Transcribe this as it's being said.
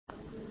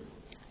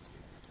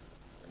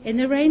In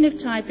the reign of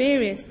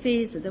Tiberius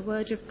Caesar, the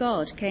word of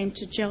God came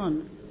to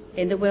John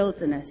in the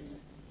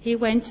wilderness. He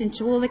went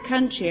into all the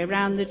country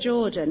around the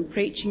Jordan,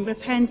 preaching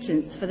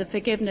repentance for the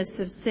forgiveness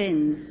of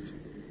sins.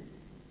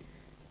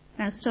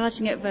 Now,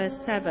 starting at verse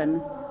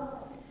 7.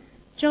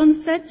 John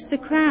said to the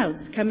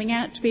crowds coming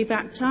out to be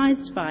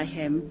baptized by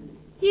him,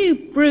 "You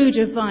brood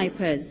of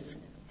vipers,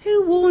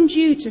 who warned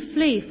you to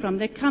flee from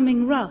the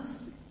coming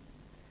wrath?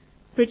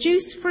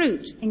 Produce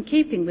fruit in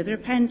keeping with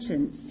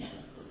repentance.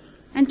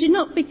 And do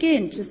not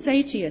begin to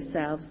say to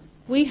yourselves,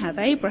 'We have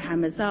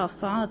Abraham as our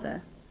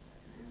father.'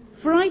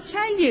 For I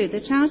tell you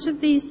that out of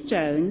these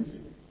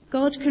stones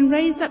God can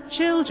raise up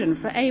children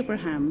for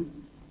Abraham.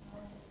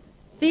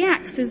 The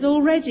axe is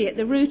already at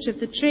the root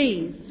of the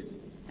trees,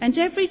 and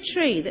every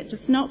tree that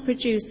does not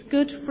produce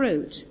good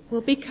fruit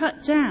will be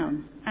cut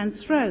down and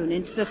thrown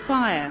into the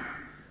fire."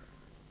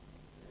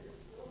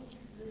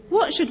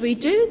 "What should we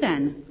do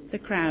then?" the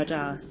crowd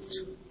asked.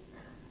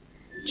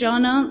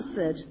 John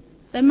answered,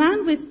 "The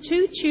man with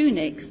 2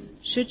 tunics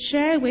should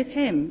share with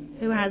him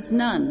who has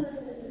none,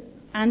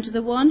 and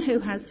the one who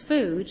has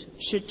food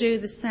should do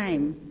the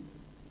same."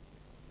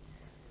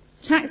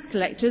 Tax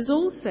collectors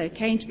also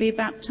came to be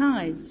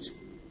baptized.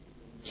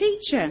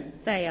 "Teacher,"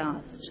 they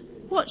asked,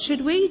 "what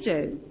should we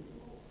do?"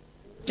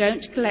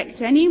 "Don't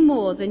collect any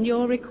more than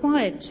you're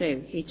required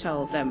to," he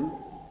told them.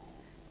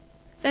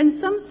 Then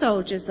some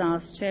soldiers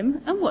asked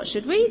him, "And what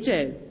should we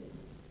do?"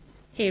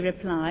 He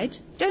replied,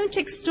 "Don't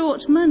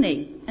extort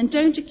money and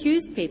don't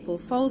accuse people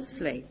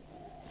falsely.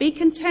 Be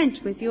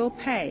content with your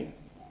pay."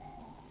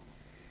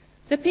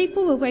 The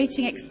people were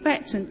waiting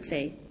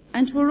expectantly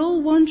and were all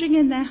wondering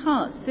in their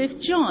hearts if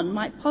John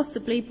might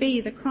possibly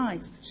be the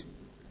Christ.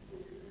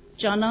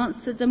 John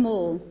answered them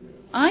all,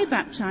 "I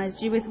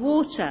baptize you with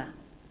water,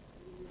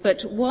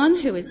 but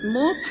one who is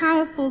more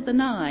powerful than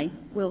I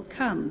will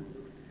come,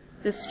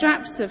 the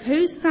straps of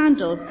whose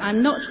sandals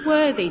I'm not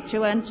worthy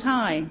to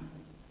untie.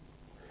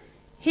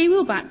 He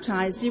will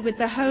baptize you with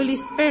the Holy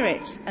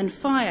Spirit and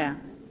fire.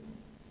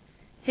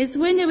 His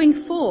winnowing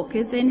fork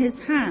is in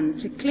his hand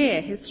to clear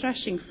his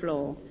threshing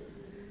floor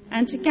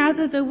and to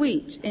gather the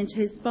wheat into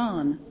his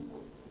barn,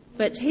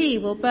 but he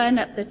will burn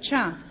up the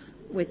chaff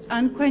with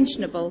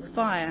unquenchable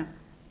fire."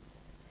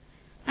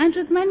 And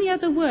with many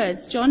other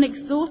words, John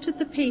exhorted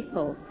the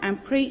people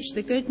and preached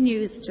the good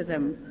news to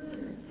them.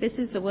 This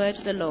is the word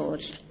of the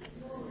Lord.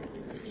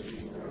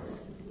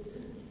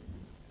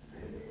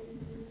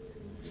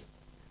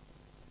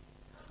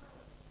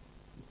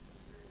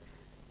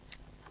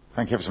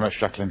 Thank you ever so much,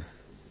 Jacqueline.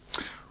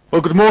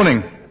 Well, good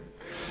morning.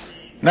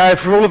 Now,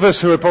 for all of us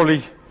who are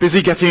probably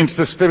busy getting into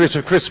the spirit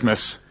of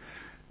Christmas,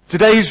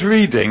 today's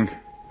reading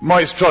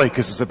might strike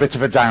us as a bit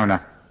of a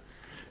downer.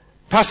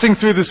 Passing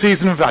through the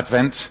season of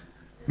Advent,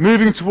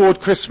 moving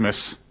toward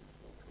Christmas,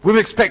 we're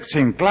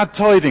expecting glad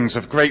tidings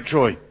of great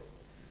joy.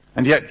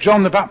 And yet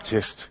John the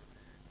Baptist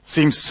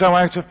seems so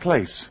out of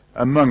place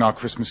among our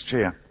Christmas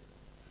cheer.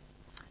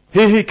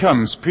 Here he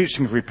comes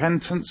preaching of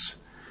repentance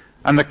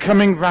and the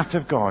coming wrath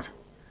of God.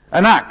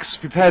 An axe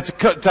prepared to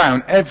cut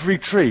down every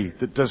tree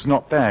that does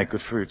not bear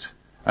good fruit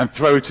and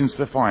throw it into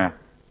the fire.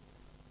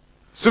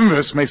 Some of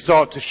us may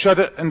start to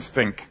shudder and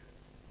think,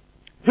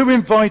 who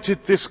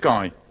invited this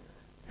guy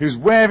who's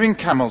wearing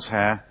camel's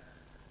hair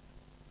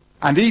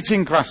and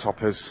eating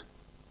grasshoppers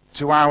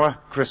to our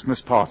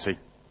Christmas party?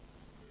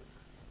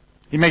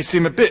 He may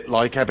seem a bit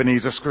like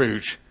Ebenezer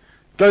Scrooge,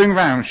 going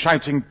round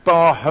shouting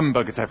 "Bah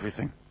humbug" at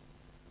everything.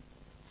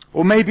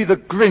 Or maybe the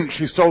Grinch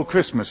who stole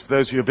Christmas for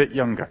those who are a bit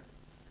younger.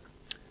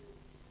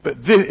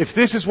 But if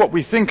this is what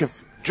we think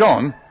of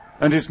John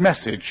and his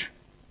message,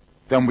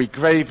 then we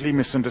gravely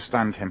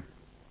misunderstand him.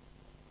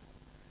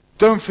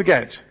 Don't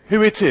forget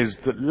who it is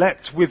that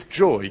leapt with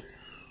joy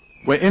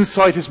where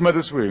inside his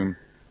mother's womb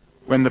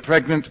when the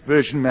pregnant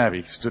Virgin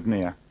Mary stood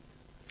near.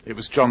 It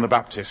was John the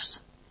Baptist.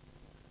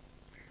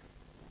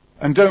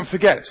 And don't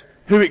forget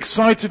who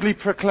excitedly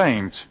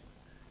proclaimed,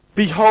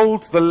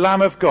 "Behold the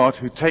Lamb of God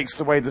who takes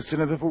away the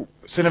sin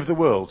of the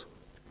world,"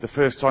 the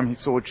first time he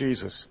saw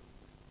Jesus.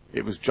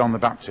 It was John the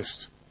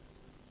Baptist.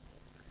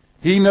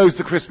 He knows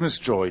the Christmas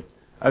joy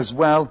as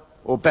well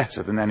or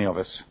better than any of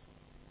us.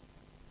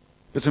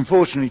 But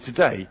unfortunately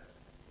today,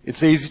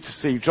 it's easy to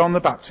see John the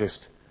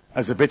Baptist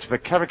as a bit of a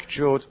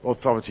caricatured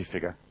authority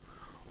figure,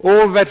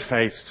 all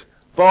red-faced,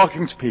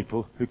 barking to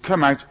people who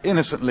come out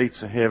innocently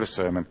to hear a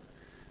sermon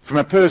from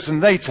a person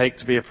they take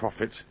to be a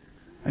prophet,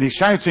 and he's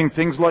shouting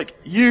things like,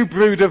 "You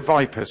brood of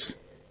vipers,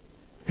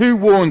 who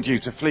warned you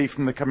to flee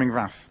from the coming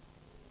wrath?"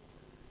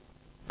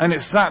 And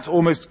it's that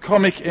almost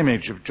comic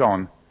image of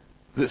John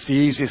that's the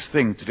easiest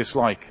thing to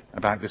dislike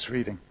about this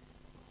reading.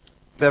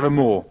 There are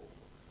more.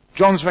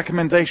 John's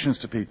recommendations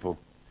to people: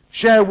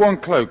 share one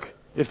cloak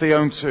if they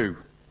own 2.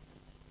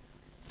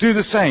 Do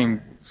the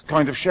same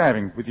kind of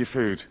sharing with your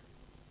food.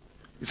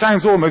 It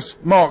sounds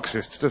almost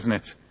Marxist, doesn't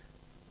it?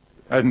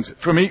 And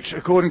from each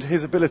according to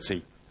his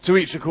ability, to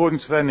each according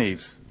to their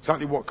needs.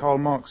 Exactly what Karl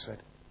Marx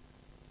said.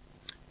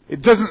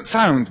 It doesn't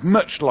sound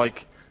much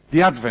like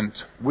the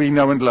Advent we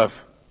know and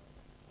love.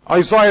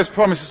 Isaiah's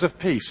promises of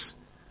peace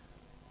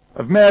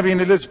of Mary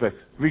and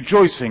Elizabeth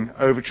rejoicing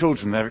over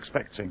children they're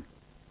expecting.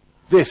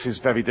 This is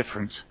very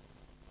different.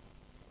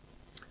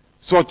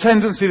 So our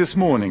tendency this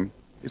morning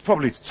is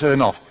probably to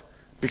turn off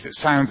because it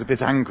sounds a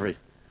bit angry,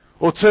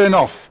 or turn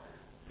off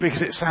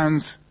because it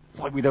sounds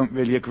like we don't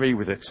really agree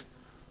with it.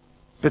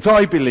 But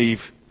I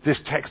believe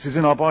this text is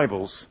in our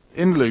Bibles,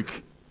 in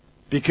Luke,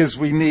 because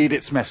we need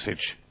its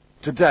message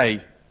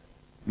today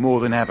more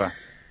than ever,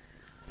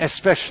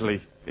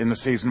 especially in the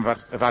season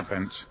of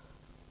Advent.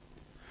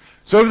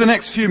 So over the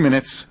next few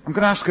minutes, I'm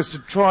going to ask us to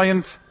try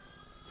and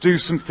do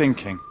some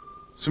thinking,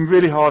 some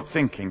really hard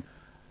thinking,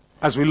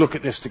 as we look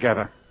at this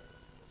together.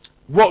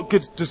 What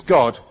good does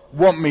God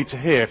want me to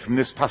hear from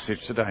this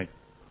passage today?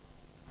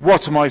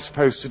 What am I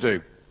supposed to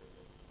do?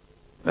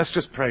 Let's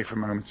just pray for a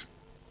moment.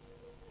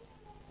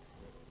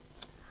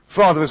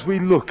 Father, as we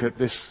look at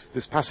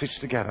this passage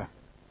together,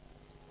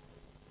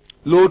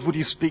 Lord, would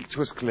you speak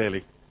to us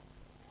clearly?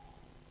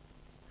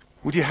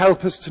 Would you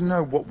help us to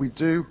know what we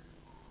do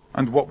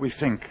and what we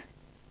think,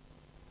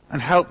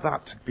 and help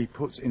that to be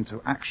put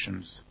into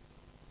actions?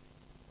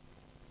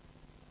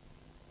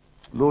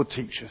 Lord,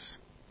 teach us,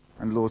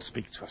 and Lord,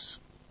 speak to us.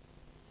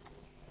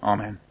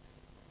 Amen.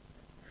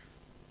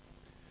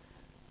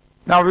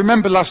 Now,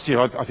 remember last year,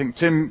 I think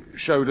Tim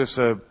showed us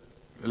a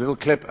little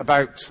clip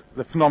about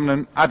the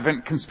phenomenon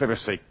Advent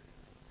conspiracy.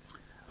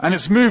 And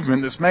it's a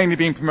movement that's mainly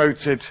been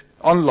promoted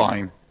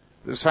online,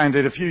 that was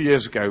founded a few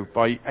years ago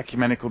by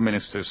ecumenical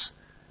ministers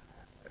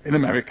in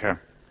America,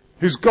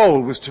 whose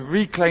goal was to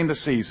reclaim the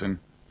season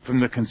from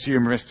the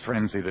consumerist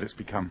frenzy that it's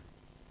become.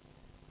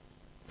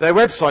 Their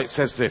website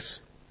says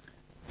this: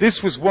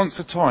 "This was once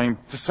a time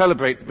to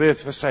celebrate the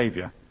birth of a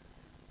saviour,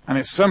 and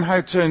it's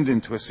somehow turned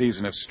into a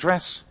season of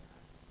stress,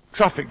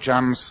 traffic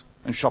jams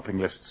and shopping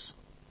lists.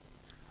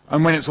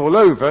 And when it's all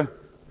over,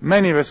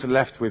 many of us are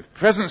left with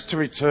presents to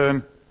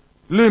return,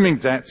 looming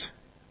debt,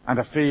 and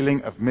a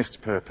feeling of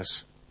missed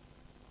purpose.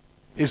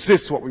 Is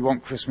this what we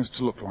want Christmas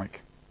to look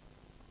like?"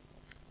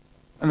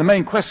 And the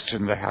main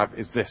question they have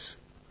is this: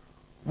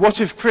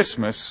 what if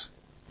Christmas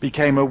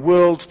became a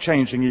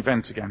world-changing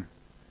event again?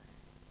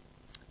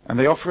 And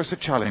they offer us a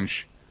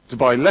challenge to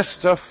buy less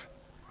stuff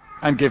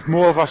and give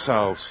more of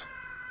ourselves,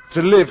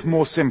 to live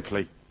more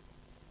simply.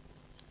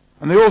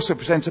 And they also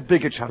present a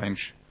bigger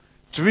challenge,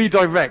 to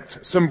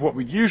redirect some of what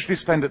we usually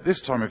spend at this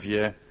time of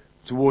year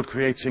toward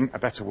creating a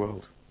better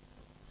world.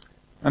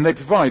 And they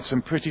provide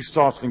some pretty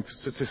startling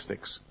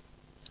statistics.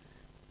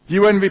 The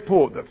UN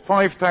report that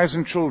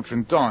 5,000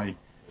 children die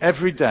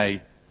every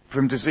day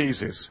from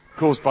diseases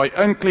caused by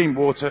unclean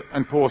water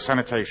and poor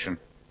sanitation.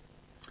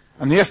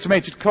 And the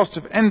estimated cost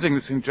of ending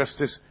this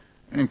injustice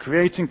and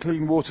creating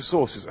clean water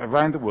sources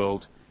around the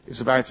world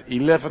is about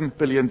 $11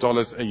 billion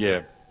a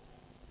year.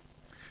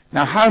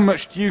 Now, how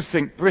much do you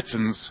think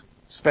Britons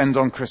spend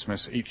on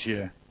Christmas each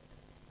year?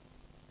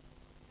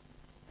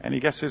 Any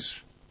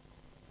guesses?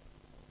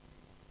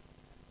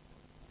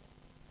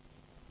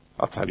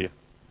 I'll tell you.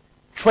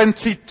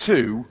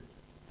 £22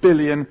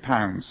 billion.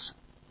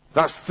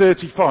 That's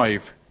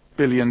 $35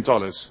 billion.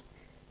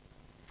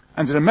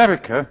 And in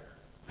America,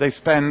 they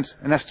spend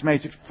an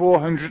estimated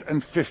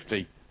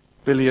 $450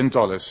 billion.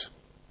 $11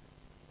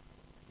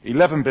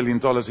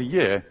 billion a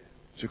year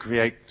to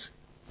create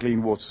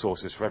clean water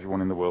sources for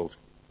everyone in the world.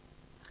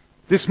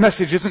 This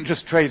message isn't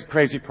just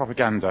crazy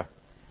propaganda.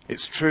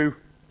 It's true,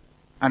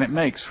 and it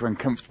makes for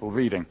uncomfortable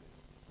reading.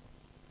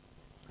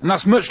 And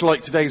that's much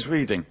like today's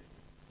reading.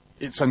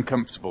 It's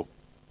uncomfortable.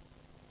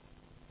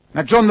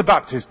 Now, John the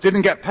Baptist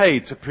didn't get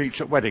paid to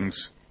preach at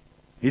weddings.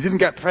 He didn't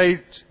get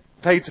paid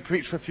to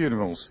preach for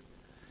funerals.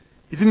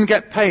 He didn't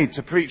get paid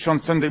to preach on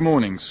Sunday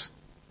mornings.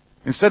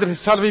 Instead of his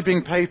salary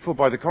being paid for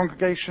by the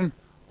congregation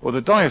or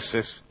the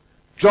diocese,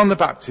 John the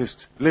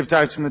Baptist lived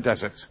out in the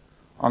desert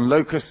on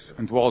locusts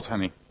and wild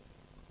honey.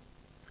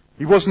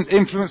 He wasn't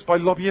influenced by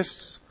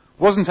lobbyists,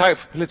 wasn't out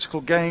for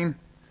political gain,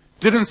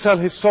 didn't sell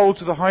his soul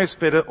to the highest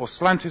bidder or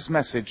slant his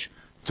message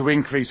to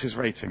increase his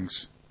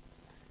ratings.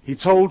 He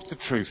told the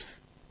truth,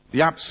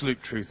 the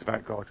absolute truth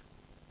about God.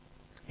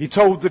 He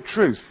told the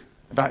truth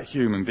about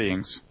human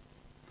beings.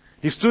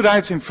 He stood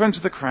out in front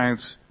of the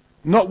crowds,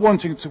 not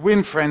wanting to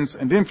win friends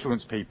and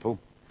influence people,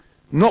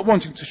 not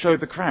wanting to show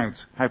the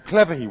crowds how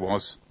clever he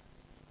was,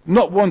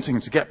 not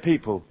wanting to get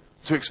people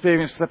to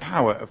experience the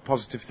power of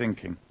positive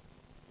thinking.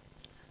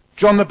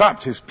 John the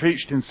Baptist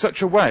preached in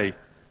such a way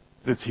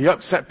that he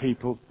upset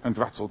people and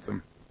rattled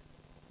them.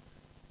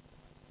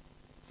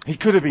 He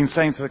could have been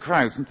saying to the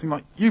crowd something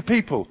like, "You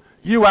people,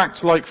 you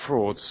act like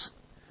frauds,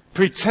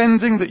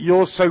 pretending that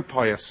you're so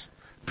pious,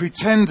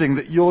 pretending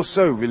that you're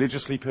so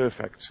religiously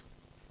perfect.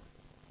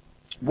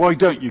 Why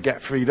don't you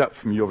get freed up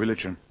from your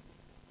religion?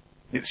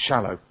 It's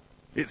shallow.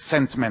 It's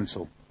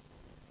sentimental.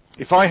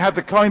 If I had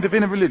the kind of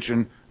inner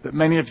religion that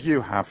many of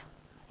you have,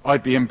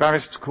 I'd be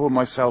embarrassed to call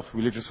myself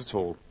religious at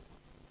all.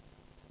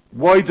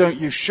 Why don't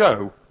you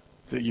show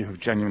that you have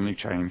genuinely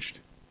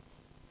changed?"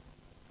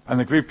 And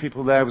the group of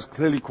people there was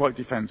clearly quite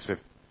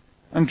defensive.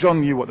 And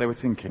John knew what they were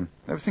thinking.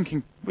 They were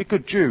thinking, we're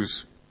good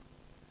Jews.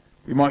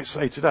 We might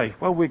say today,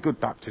 well, we're good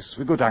Baptists,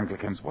 we're good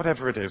Anglicans,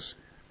 whatever it is.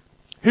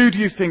 Who do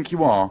you think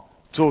you are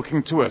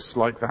talking to us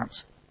like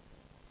that?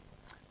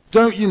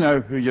 Don't you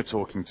know who you're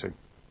talking to?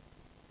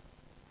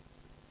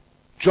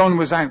 John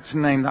was out to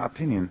name that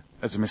opinion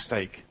as a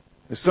mistake,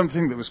 as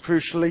something that was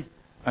crucially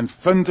and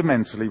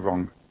fundamentally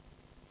wrong.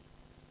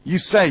 You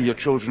say you're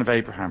children of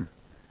Abraham,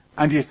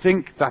 and you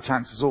think that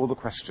answers all the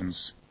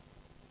questions.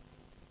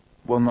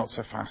 Well, not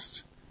so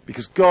fast.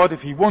 Because God,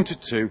 if he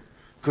wanted to,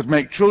 could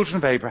make children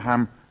of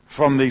Abraham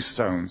from these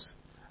stones.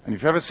 And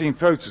if you've ever seen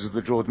photos of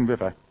the Jordan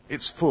River,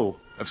 it's full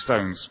of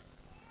stones.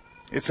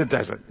 It's a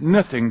desert,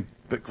 nothing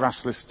but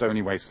grassless,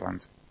 stony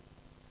wasteland.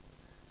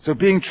 So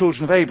being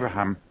children of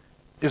Abraham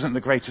isn't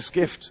the greatest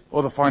gift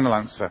or the final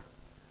answer.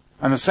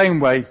 And the same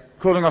way,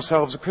 calling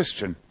ourselves a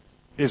Christian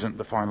isn't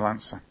the final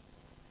answer.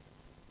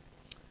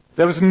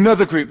 There was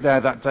another group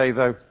there that day,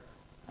 though,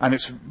 and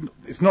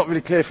it's not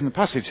really clear from the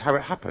passage how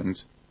it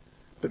happened,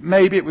 but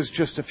maybe it was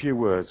just a few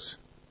words.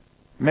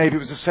 Maybe it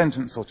was a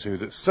sentence or two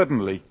that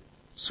suddenly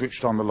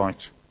switched on the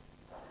light.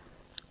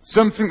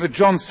 Something that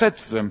John said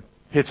to them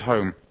hit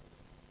home.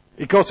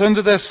 It got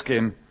under their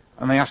skin,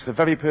 and they asked a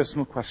very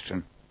personal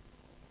question.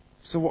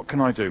 So what can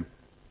I do?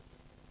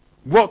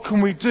 What can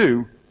we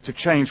do to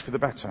change for the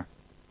better?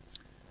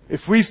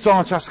 If we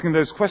start asking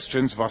those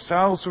questions of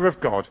ourselves or of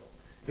God,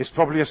 it's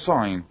probably a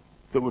sign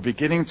that we're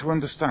beginning to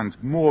understand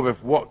more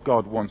of what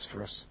God wants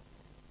for us.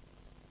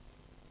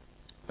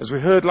 As we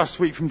heard last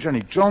week from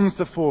Jenny, John's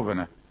the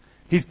forerunner.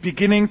 He's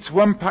beginning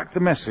to unpack the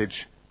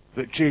message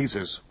that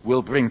Jesus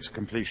will bring to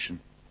completion.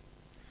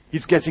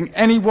 He's getting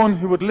anyone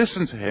who would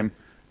listen to him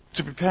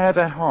to prepare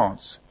their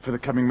hearts for the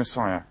coming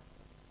Messiah.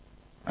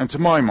 And to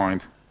my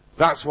mind,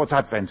 that's what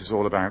Advent is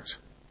all about.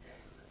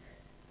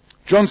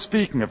 John's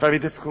speaking a very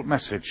difficult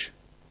message,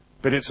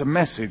 but it's a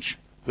message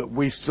that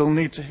we still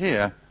need to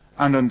hear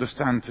and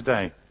understand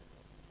today.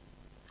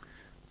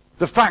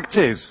 The fact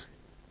is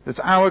that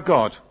our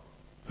God,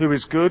 who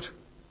is good,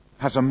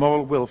 has a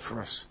moral will for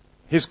us,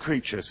 his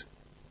creatures.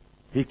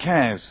 He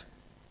cares,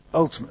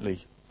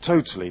 ultimately,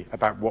 totally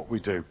about what we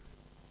do.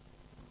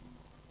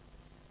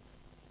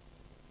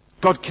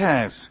 God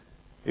cares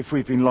if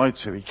we've been lied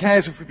to. He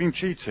cares if we've been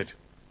cheated.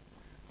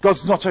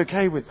 God's not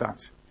okay with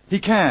that. He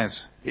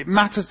cares. It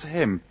matters to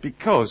him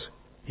because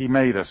he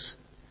made us.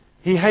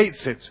 He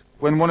hates it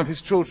when one of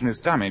his children is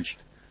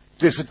damaged,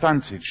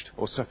 disadvantaged,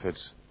 or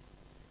suffers.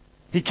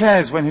 He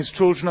cares when his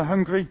children are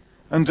hungry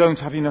and don't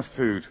have enough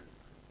food,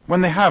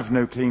 when they have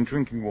no clean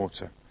drinking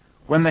water,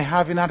 when they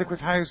have inadequate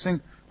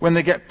housing, when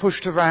they get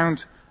pushed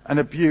around and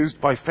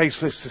abused by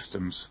faceless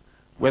systems,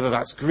 whether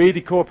that's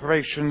greedy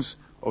corporations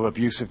or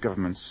abusive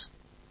governments,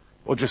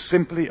 or just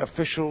simply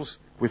officials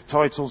with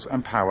titles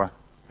and power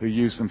who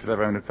use them for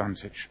their own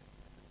advantage.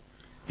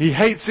 He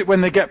hates it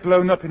when they get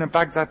blown up in a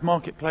Baghdad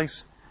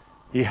marketplace.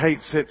 He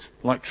hates it,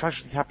 like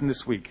tragedy happened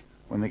this week,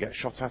 when they get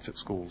shot at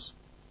schools.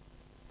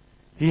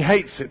 He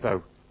hates it,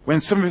 though, when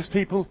some of his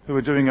people who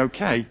are doing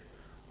okay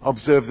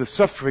observe the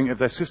suffering of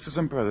their sisters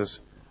and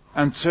brothers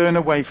and turn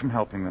away from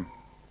helping them.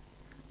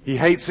 He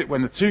hates it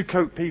when the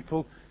two-coat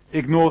people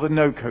ignore the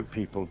no-coat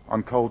people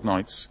on cold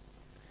nights.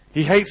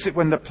 He hates it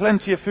when the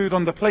plenty of food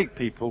on the plate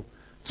people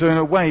turn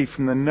away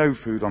from the no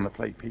food on the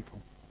plate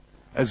people,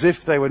 as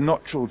if they were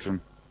not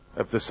children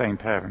of the same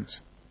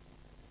parent.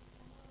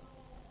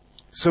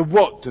 So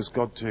what does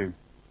God do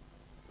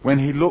when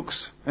he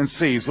looks and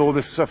sees all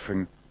this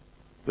suffering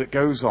that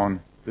goes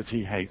on that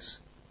he hates?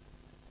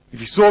 If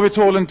he saw it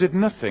all and did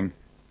nothing,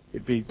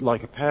 it'd be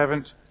like a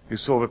parent who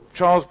saw a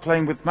child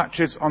playing with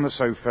matches on the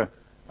sofa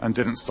and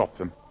didn't stop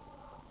them.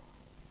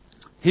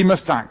 He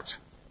must act.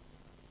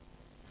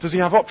 Does he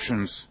have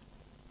options?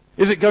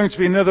 Is it going to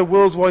be another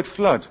worldwide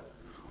flood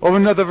or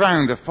another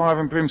round of fire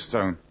and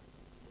brimstone?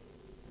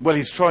 Well,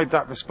 he's tried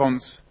that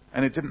response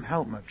and it didn't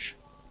help much.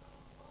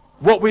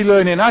 What we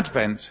learn in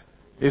Advent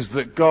is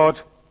that God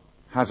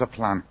has a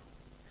plan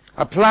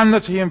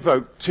that he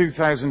invoked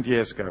 2,000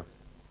 years ago.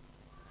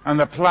 And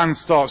the plan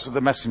starts with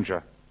the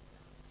messenger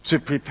to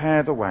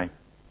prepare the way,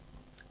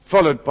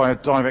 followed by a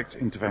direct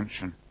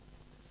intervention.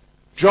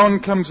 John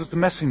comes as the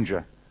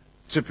messenger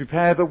to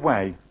prepare the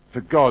way for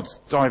God's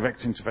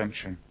direct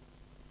intervention.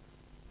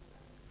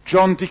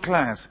 John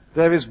declares,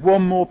 there is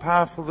one more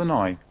powerful than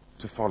I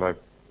to follow.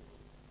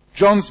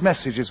 John's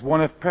message is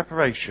one of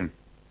preparation,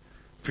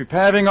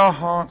 preparing our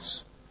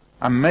hearts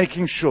and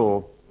making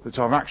sure that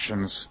our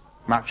actions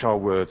match our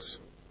words.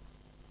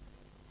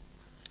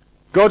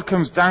 God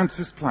comes down to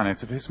this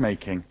planet of his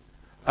making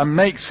and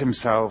makes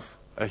himself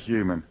a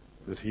human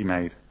that he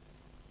made.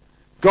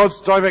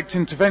 God's direct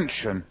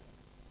intervention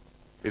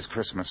is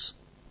Christmas.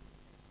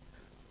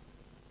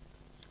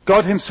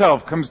 God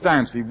himself comes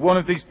down to be one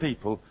of these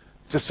people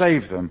to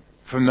save them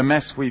from the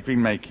mess we've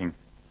been making.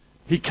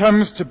 He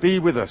comes to be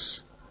with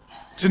us,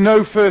 to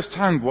know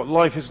firsthand what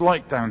life is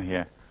like down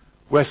here,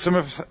 where some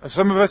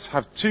of us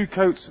have 2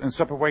 coats and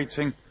supper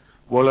waiting,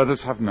 while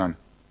others have none.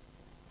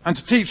 And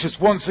to teach us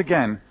once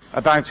again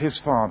about his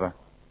Father,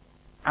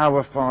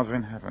 our Father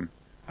in heaven,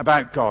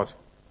 about God.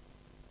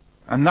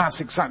 And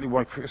that's exactly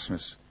why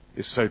Christmas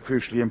is so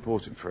crucially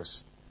important for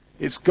us.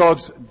 It's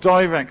God's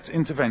direct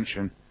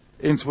intervention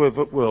into a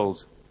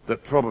world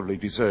that probably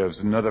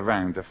deserves another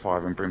round of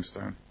fire and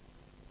brimstone.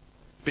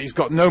 But he's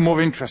got no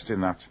more interest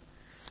in that.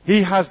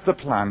 He has the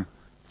plan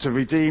to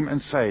redeem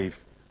and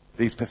save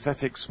these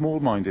pathetic,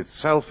 small-minded,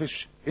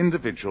 selfish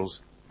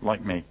individuals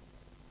like me,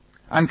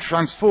 and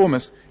transform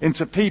us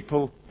into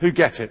people who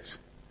get it.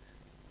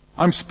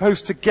 I'm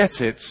supposed to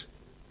get it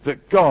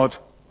that God,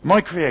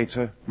 my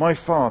Creator, my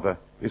Father,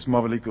 is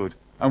morally good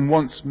and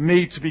wants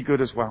me to be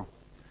good as well,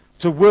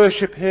 to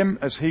worship him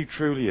as he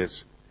truly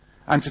is,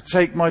 and to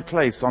take my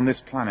place on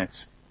this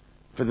planet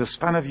for the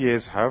span of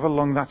years, however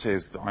long that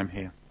is, that I'm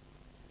here.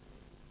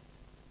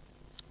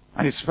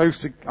 And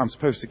I'm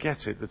supposed to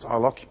get it that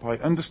I'll occupy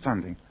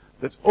understanding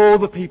that all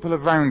the people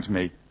around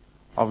me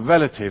are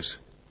relatives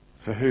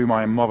for whom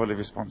I am morally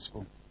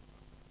responsible.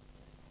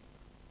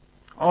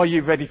 Are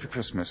you ready for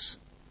Christmas?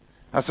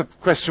 That's a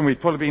question we've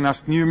probably been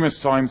asked numerous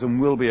times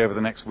and will be over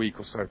the next week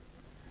or so.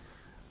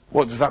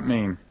 What does that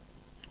mean?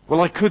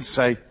 Well, I could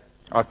say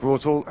I've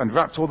brought all and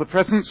wrapped all the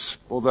presents,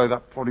 although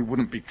that probably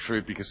wouldn't be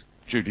true because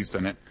Judy's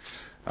done it.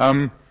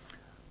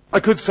 I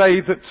could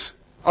say that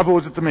I've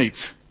ordered the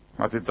meat.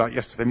 I did that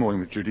yesterday morning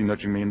with Judy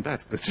nudging me in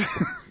bed, but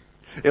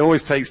it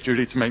always takes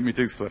Judy to make me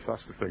do stuff,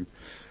 that's the thing.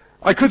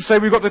 I could say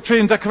we've got the tree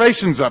and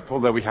decorations up,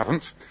 although we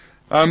haven't.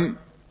 But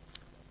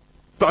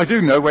I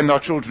do know when our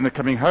children are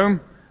coming home,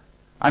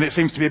 and it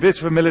seems to be a bit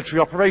of a military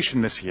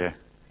operation this year.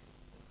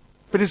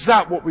 But is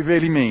that what we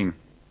really mean?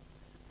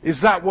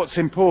 Is that what's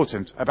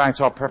important about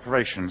our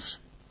preparations?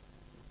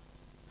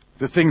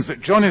 The things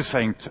that John is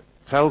saying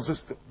tells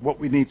us that what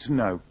we need to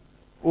know,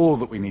 all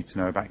that we need to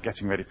know about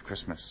getting ready for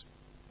Christmas.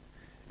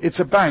 It's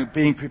about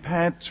being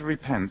prepared to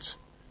repent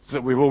so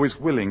that we're always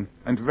willing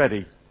and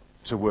ready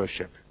to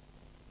worship.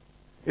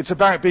 It's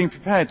about being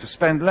prepared to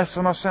spend less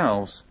on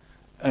ourselves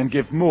and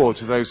give more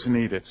to those who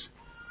need it,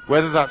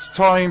 whether that's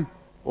time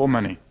or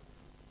money.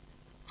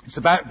 It's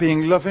about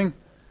being loving,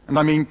 and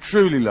I mean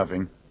truly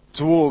loving,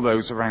 to all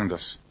those around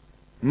us,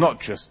 not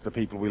just the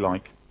people we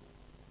like.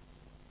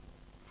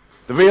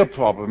 The real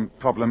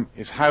problem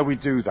is how we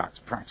do that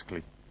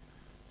practically.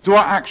 Do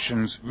our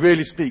actions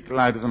really speak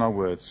louder than our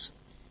words?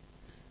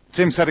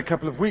 Tim said a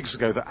couple of weeks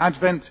ago that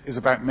Advent is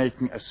about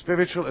making a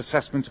spiritual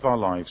assessment of our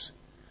lives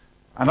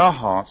and our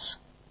hearts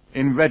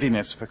in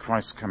readiness for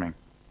Christ's coming.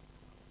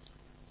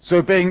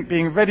 So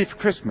being ready for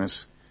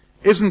Christmas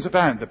isn't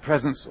about the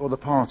presents or the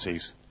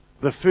parties,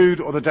 the food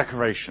or the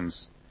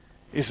decorations.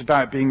 It's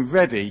about being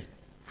ready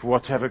for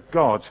whatever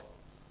God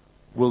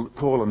will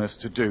call on us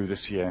to do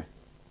this year.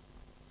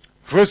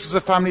 For us as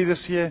a family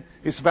this year,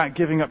 it's about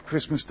giving up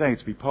Christmas Day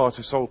to be part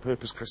of Soul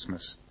Purpose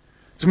Christmas.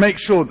 To make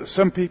sure that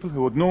some people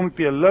who would normally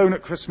be alone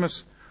at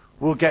Christmas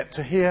will get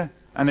to hear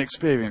and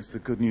experience the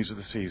good news of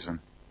the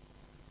season.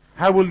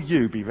 How will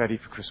you be ready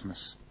for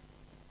Christmas?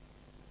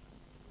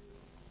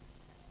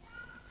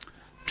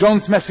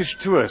 John's message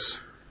to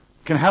us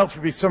can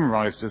helpfully be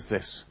summarized as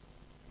this: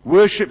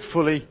 worship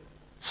fully,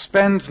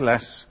 spend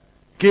less,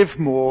 give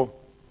more,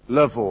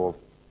 love all.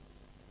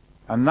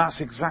 And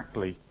that's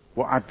exactly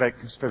what Advent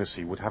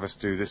Conspiracy would have us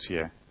do this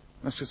year.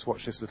 Let's just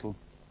watch this little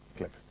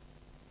clip.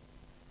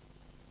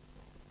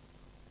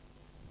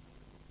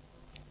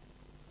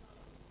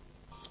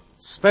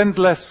 Spend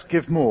less,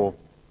 give more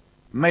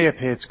may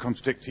appear to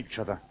contradict each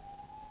other,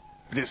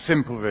 but it's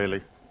simple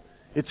really.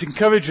 It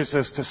encourages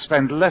us to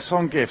spend less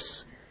on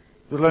gifts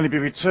that will only be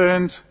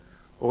returned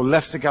or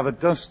left to gather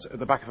dust at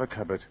the back of a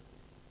cupboard,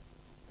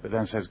 but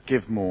then says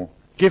give more.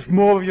 Give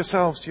more of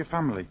yourselves to your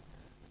family.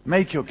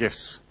 Make your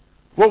gifts.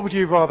 What would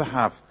you rather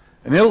have?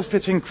 An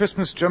ill-fitting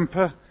Christmas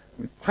jumper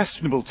with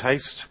questionable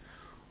taste,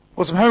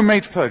 or some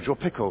homemade fudge or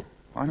pickle?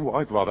 I know what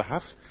I'd rather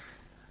have.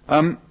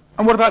 And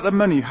what about the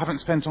money you haven't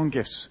spent on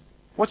gifts?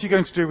 What are you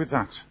going to do with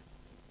that?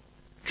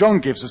 John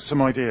gives us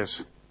some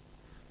ideas.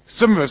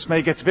 Some of us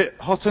may get a bit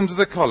hot under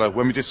the collar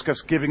when we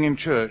discuss giving in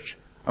church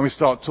and we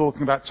start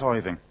talking about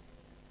tithing.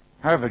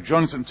 However,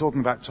 John isn't talking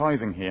about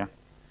tithing here.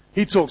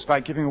 He talks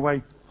about giving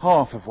away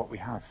half of what we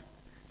have.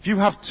 If you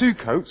have 2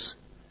 coats,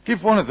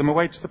 give one of them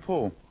away to the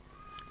poor.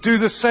 Do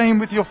the same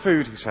with your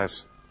food, he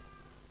says.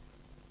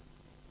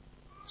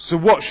 So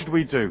what should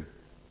we do?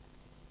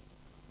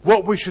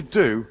 What we should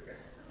do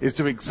is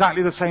do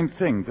exactly the same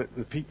thing that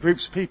the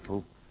groups of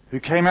people who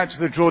came out to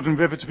the Jordan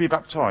River to be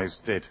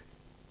baptized did.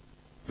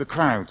 The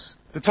crowds,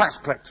 the tax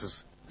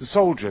collectors, the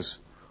soldiers,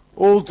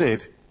 all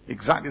did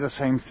exactly the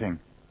same thing.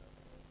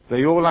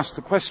 They all asked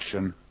the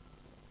question,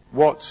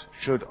 what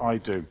should I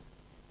do?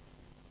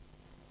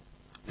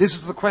 This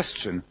is the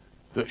question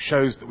that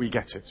shows that we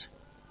get it.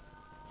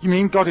 You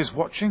mean God is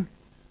watching?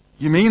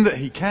 You mean that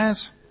he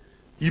cares?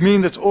 You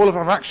mean that all of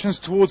our actions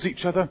towards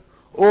each other,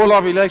 all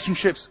our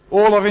relationships,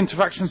 all our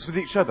interactions with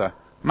each other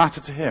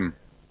matter to him?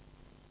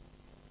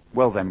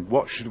 Well then,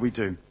 what should we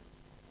do?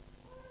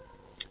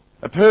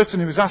 A person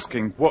who is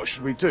asking, what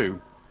should we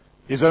do,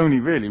 is only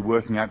really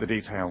working out the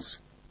details.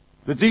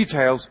 The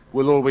details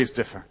will always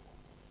differ.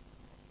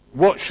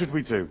 What should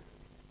we do?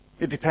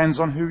 It depends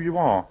on who you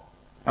are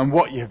and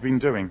what you have been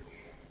doing.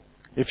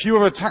 If you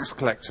are a tax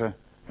collector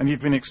and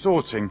you've been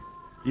extorting,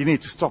 you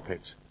need to stop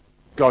it.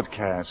 God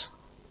cares.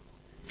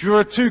 If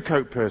you're a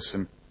 2-coat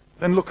person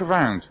then look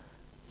around.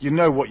 You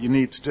know what you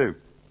need to do.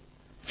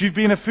 If you've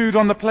been a food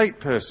on the plate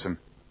person,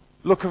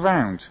 look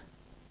around.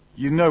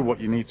 You know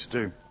what you need to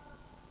do.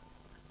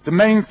 The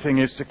main thing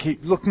is to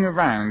keep looking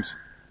around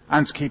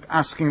and to keep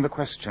asking the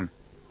question,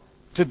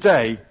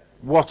 today,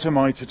 what am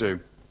I to do?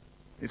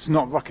 It's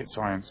not rocket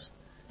science.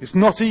 It's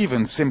not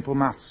even simple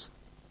maths.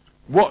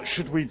 What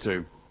should we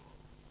do?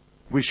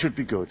 We should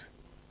be good.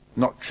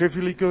 Not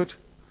trivially good,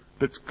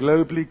 but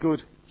globally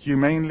good,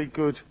 humanely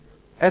good,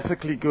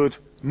 ethically good,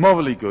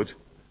 morally good,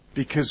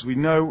 because we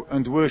know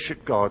and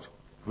worship God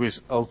who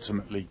is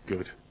ultimately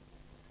good.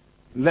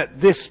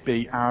 Let this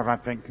be our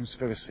Advent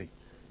conspiracy.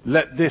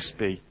 Let this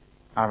be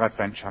our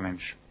Advent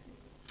challenge.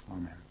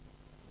 Amen.